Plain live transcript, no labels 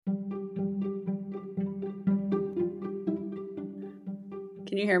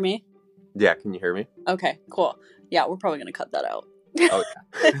Can you hear me? Yeah, can you hear me? Okay, cool. Yeah, we're probably gonna cut that out. Oh,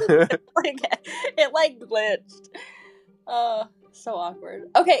 yeah. It glitched. So awkward.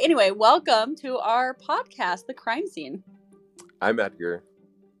 Okay, anyway, welcome to our podcast, The Crime Scene. I'm Edgar.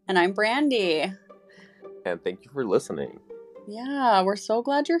 And I'm Brandy. And thank you for listening. Yeah, we're so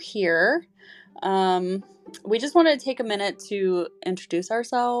glad you're here. We just wanted to take a minute to introduce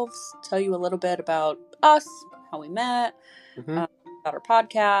ourselves, tell you a little bit about us, how we met, about our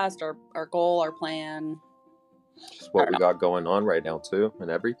podcast, our goal, our plan. Just what we got going on right now, too,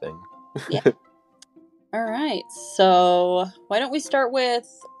 and everything. Yeah. All right. So why don't we start with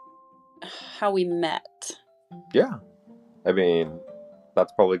how we met? Yeah. I mean,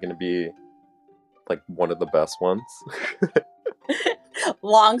 that's probably going to be, like, one of the best ones.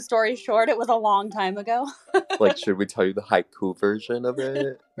 Long story short, it was a long time ago. Like, should we tell you the haiku version of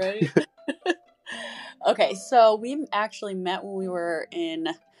it? Right. Okay, so we actually met when we were in...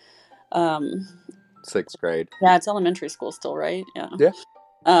 6th grade. Yeah, it's elementary school still, right? Yeah.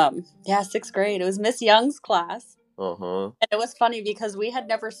 Yeah, 6th grade. It was Miss Young's class. Uh-huh. And it was funny because we had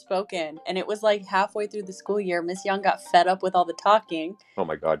never spoken, and it was like halfway through the school year, Miss Young got fed up with all the talking. Oh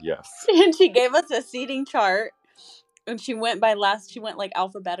my God, yes. And she gave us a seating chart, and she went like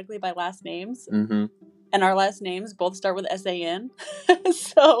alphabetically by last names. Mm-hmm. And our last names both start with S-A-N.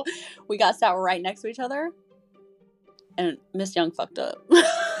 So we got sat right next to each other, and Miss Young fucked up.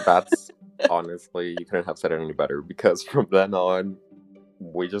 That's honestly, you couldn't have said it any better, because from then on,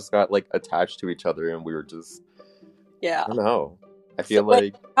 we just got like attached to each other, and we were just, yeah. I don't know. I feel like.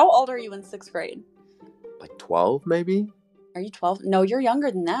 Wait, how old are you in 6th grade? Like 12, maybe? Are you 12? No, you're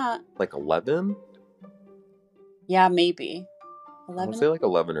younger than that. Like 11? Yeah, maybe. 11? I'll say like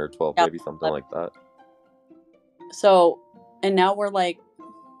 11 or 12, yeah, maybe something 11. like that. So, and now we're like,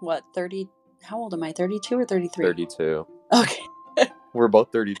 what, 30? How old am I? 32 or 33? 32. Okay. We're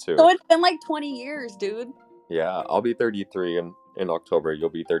both 32. So it's been like 20 years, dude. Yeah, I'll be 33 in October. You'll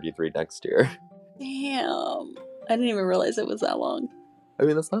be 33 next year. Damn. I didn't even realize it was that long. I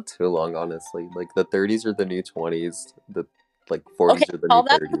mean, that's not too long, honestly. Like, the 30s are the new 20s. The, like, 40s are the all new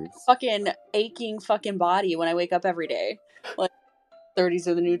that 30s. Fucking aching fucking body when I wake up every day. Like, 30s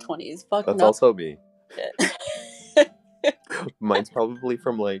are the new 20s. Fuck That's no. also me. Mine's probably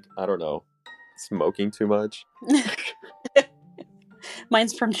from, like, I don't know, smoking too much.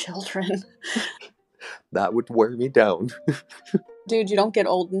 Mine's from children. That would wear me down. Dude, you don't get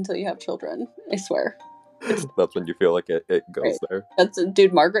old until you have children. I swear. That's when you feel like it goes right. there.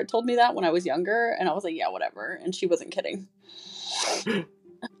 Dude, Margaret told me that when I was younger, and I was like, yeah, whatever. And she wasn't kidding.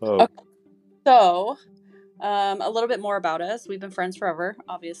 Oh. Okay. So, a little bit more about us. We've been friends forever,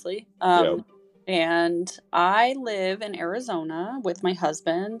 obviously. And I live in Arizona with my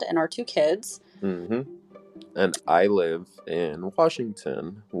husband and our 2 kids. Mm-hmm. And I live in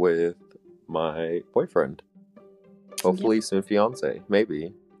Washington with my boyfriend. Hopefully soon fiance.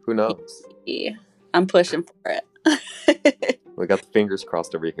 Maybe. Who knows? I'm pushing for it. We got the fingers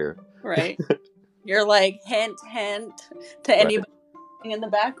crossed over here. Right. You're like, hint to anybody in the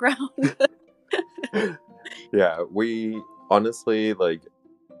background. Yeah, we honestly, like,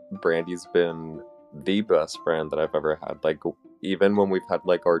 Brandy's been the best friend that I've ever had. Like, even when we've had,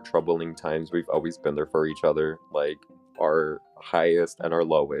 like, our troubling times, we've always been there for each other. Like, our highest and our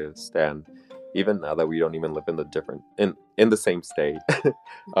lowest. And even now that we don't even live in the same state,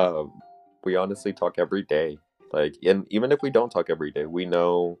 we honestly talk every day. Like, and even if we don't talk every day, we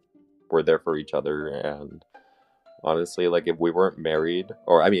know we're there for each other. And honestly, like, if we weren't married,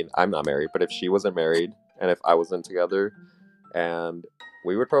 or I mean, I'm not married, but if she wasn't married and if I wasn't together, and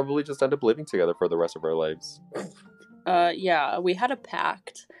we would probably just end up living together for the rest of our lives. Yeah, we had a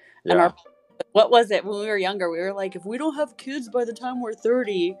pact. Yeah. And what was it? When we were younger, we were like, if we don't have kids by the time we're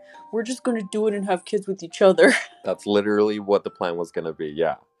 30, we're just going to do it and have kids with each other. That's literally what the plan was going to be,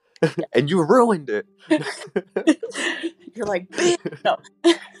 yeah. And you ruined it. You're like, no.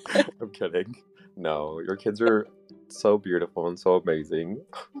 I'm kidding. No, your kids are so beautiful and so amazing.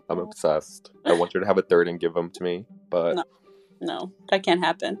 I'm obsessed. I want you to have a third and give them to me, but... No, that can't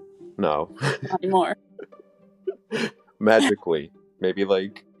happen. No. Not anymore. Magically. Maybe,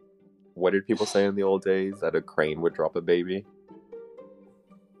 like, what did people say in the old days? That a crane would drop a baby?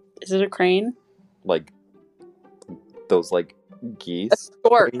 Is it a crane? Like, those, like, geese? A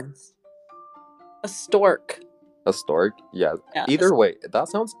stork. Cranes? A stork. A stork? Yeah. Either way, that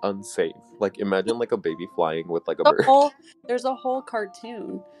sounds unsafe. Like, imagine, like, a baby flying with, like, a bird. There's a whole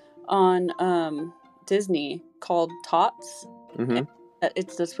cartoon on Disney called Tots. Mm-hmm.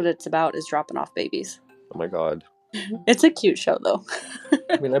 That's what it's about, is dropping off babies. Oh my God. It's a cute show, though.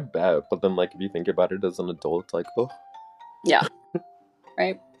 I mean, I bet. But then, like, if you think about it as an adult, like, oh. Yeah.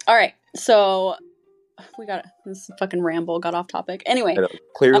 Right. All right. So we got this fucking ramble got off topic. Anyway. I know.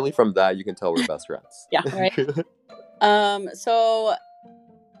 Clearly from that you can tell we're best friends. Yeah, right. So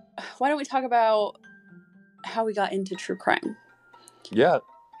why don't we talk about how we got into true crime? Yeah.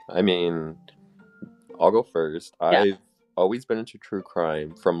 I mean, I'll go first. Yeah. I've always been into true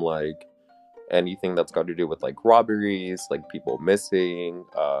crime, from like anything that's got to do with like robberies, like people missing,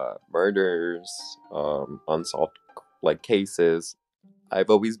 murders, unsolved like cases. I've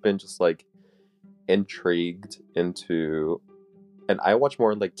always been just like intrigued into, and I watch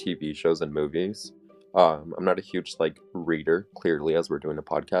more like TV shows and movies. I'm not a huge like reader, clearly, as we're doing a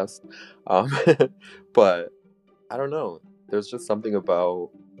podcast. But I don't know. There's just something about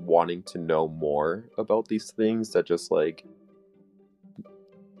wanting to know more about these things that just like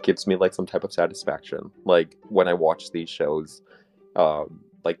gives me like some type of satisfaction. Like when I watch these shows,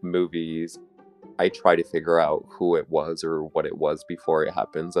 like movies, I try to figure out who it was or what it was before it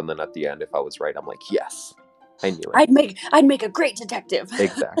happens, and then at the end, if I was right, I'm like, yes, I knew it. I'd make a great detective.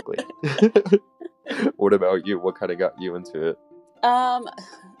 Exactly. What about you? What kind of got you into it? I'm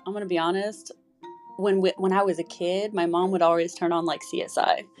gonna be honest. When I was a kid, my mom would always turn on like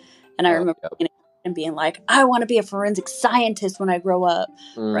CSI, and I remember being like, I want to be a forensic scientist when I grow up.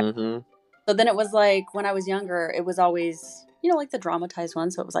 Mm-hmm. Right? So then it was like when I was younger, it was always, like the dramatized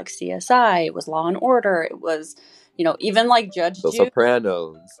ones. So it was like CSI, it was Law and Order, it was, even like Judge The Judy.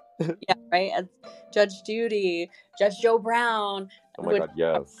 Sopranos. Yeah, right. Judge Judy, Judge Joe Brown. Oh my god,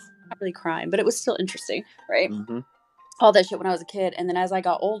 yes. Not really crime, but it was still interesting, right? Mm-hmm. All that shit when I was a kid. And then as I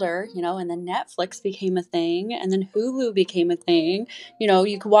got older, and then Netflix became a thing, and then Hulu became a thing.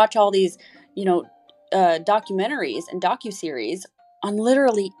 You could watch all these, documentaries and docuseries on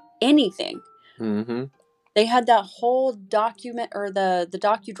literally anything. Mm-hmm. They had that whole document or the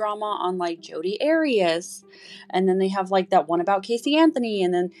docudrama on like Jodi Arias, and then they have like that one about Casey Anthony,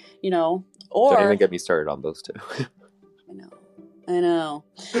 and then or don't even get me started on those two. I know.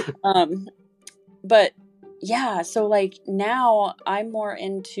 But yeah, so like now I'm more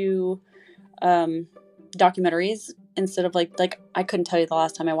into documentaries instead of like I couldn't tell you the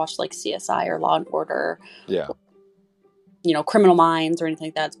last time I watched like CSI or Law and Order. Yeah. Criminal Minds or anything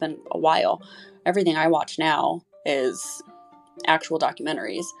like that. It's been a while. Everything I watch now is actual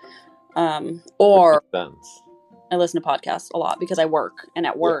documentaries. Or I listen to podcasts a lot because I work, and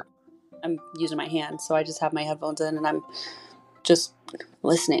at work I'm using my hands, so I just have my headphones in and I'm just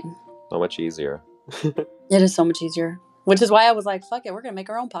listening. So much easier. It is so much easier. Which is why I was like, fuck it, we're going to make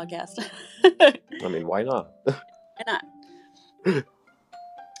our own podcast. I mean, why not? Why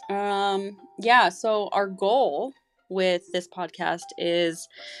not? Yeah, so our goal with this podcast is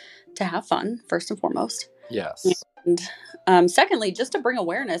to have fun, first and foremost. Yes. And secondly, just to bring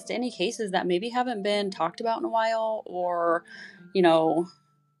awareness to any cases that maybe haven't been talked about in a while, or,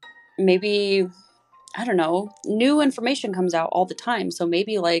 maybe, I don't know, new information comes out all the time. So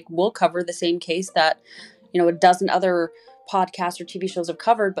maybe like we'll cover the same case that, a dozen other podcasts or TV shows have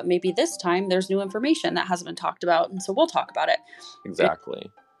covered, but maybe this time there's new information that hasn't been talked about. And so we'll talk about it.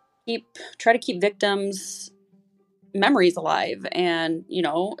 Exactly. Try to keep victims' memories alive, and,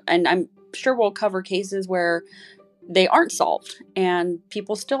 and I'm sure we'll cover cases where they aren't solved and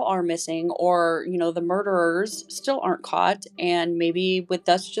people still are missing, or, the murderers still aren't caught. And maybe with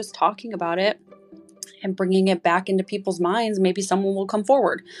us just talking about it and bringing it back into people's minds, maybe someone will come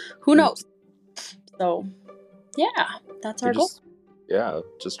forward. Who knows? So, yeah, that's our goal.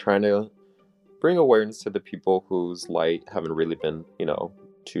 Just trying to bring awareness to the people whose light haven't really been,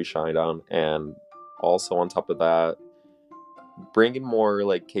 too shined on. And also on top of that, bringing more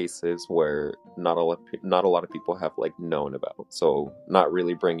like cases where not a lot of people have like known about. So not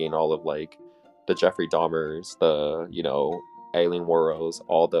really bringing all of like the Jeffrey Dahmers, the Aileen Wuornos,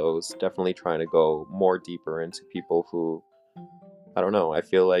 all those. Definitely trying to go more deeper into people who, I don't know, I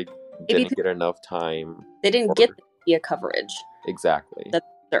feel like didn't get enough time. They didn't get the media coverage. Exactly. That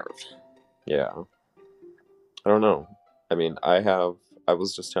deserved. Yeah. I don't know. I mean, I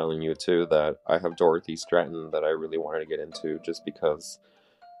was just telling you too that I have Dorothy Stratton that I really wanted to get into, just because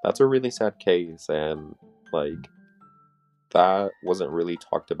that's a really sad case, and like that wasn't really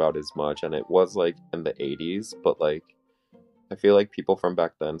talked about as much, and it was like in the 80s, but like I feel like people from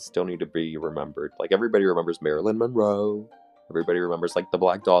back then still need to be remembered. Like everybody remembers Marilyn Monroe, everybody remembers like the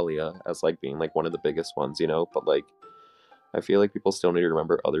Black Dahlia as like being like one of the biggest ones, but like I feel like people still need to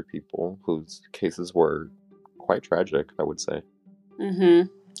remember other people whose cases were quite tragic, I would say. I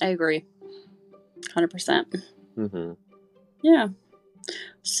agree. 100%. Yeah.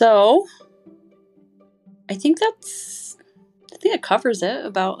 So I think that covers it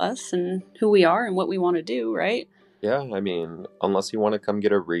about us and who we are and what we want to do, right? Yeah, I mean, unless you want to come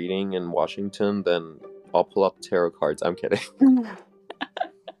get a reading in Washington, then I'll pull out the tarot cards. I'm kidding.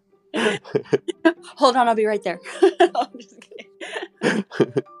 Hold on, I'll be right there. I'm just kidding.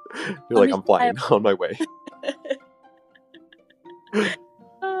 You're like, I'm flying on my way.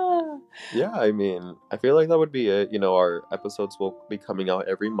 Yeah, I mean, I feel like that would be it. You know, our episodes will be coming out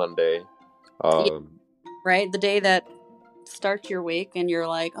every Monday. Right? The day that starts your week and you're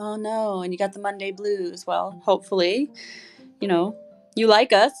like, oh no, and you got the Monday blues. Well, hopefully, you know, you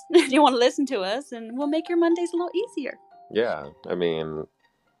like us and you want to listen to us, and we'll make your Mondays a little easier. Yeah, I mean,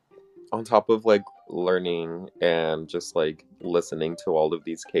 on top of like learning and just like listening to all of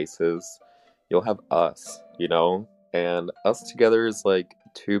these cases, you'll have us, you know? And us together is like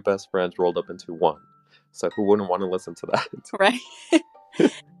two best friends rolled up into one. So who wouldn't want to listen to that? Right.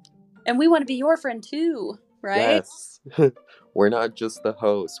 And we want to be your friend too, right? Yes. We're not just the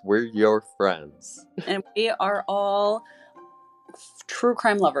hosts, we're your friends. And we are all true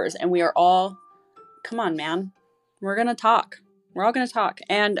crime lovers, and we are all, come on, man. We're going to talk. We're all going to talk.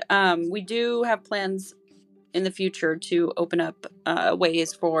 And we do have plans in the future to open up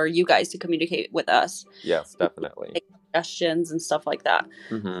ways for you guys to communicate with us. Yes, definitely. Make suggestions and stuff like that.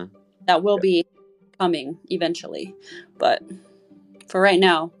 Mm-hmm. That will be coming eventually. But for right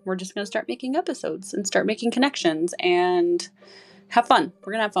now, we're just going to start making episodes and start making connections and have fun.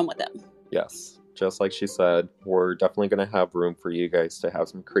 We're going to have fun with it. Yes. Just like she said, we're definitely going to have room for you guys to have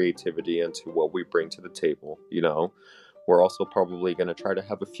some creativity into what we bring to the table, you know? We're also probably going to try to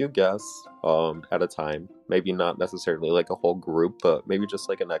have a few guests at a time. Maybe not necessarily like a whole group, but maybe just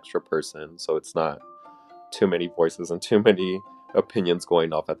like an extra person. So it's not too many voices and too many opinions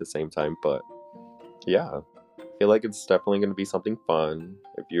going off at the same time. But yeah, I feel like it's definitely going to be something fun.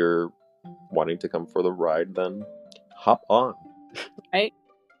 If you're wanting to come for the ride, then hop on. Right?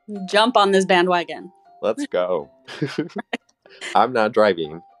 Jump on this bandwagon. Let's go. I'm not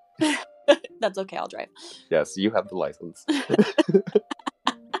driving. That's okay, I'll drive. Yes, you have the license.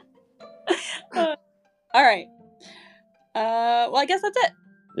 All right. Well, I guess that's it.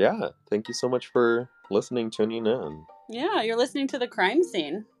 Yeah, thank you so much for listening, tuning in. Yeah, you're listening to The Crime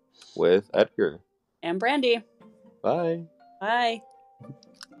Scene with Edgar and Brandy. Bye. Bye.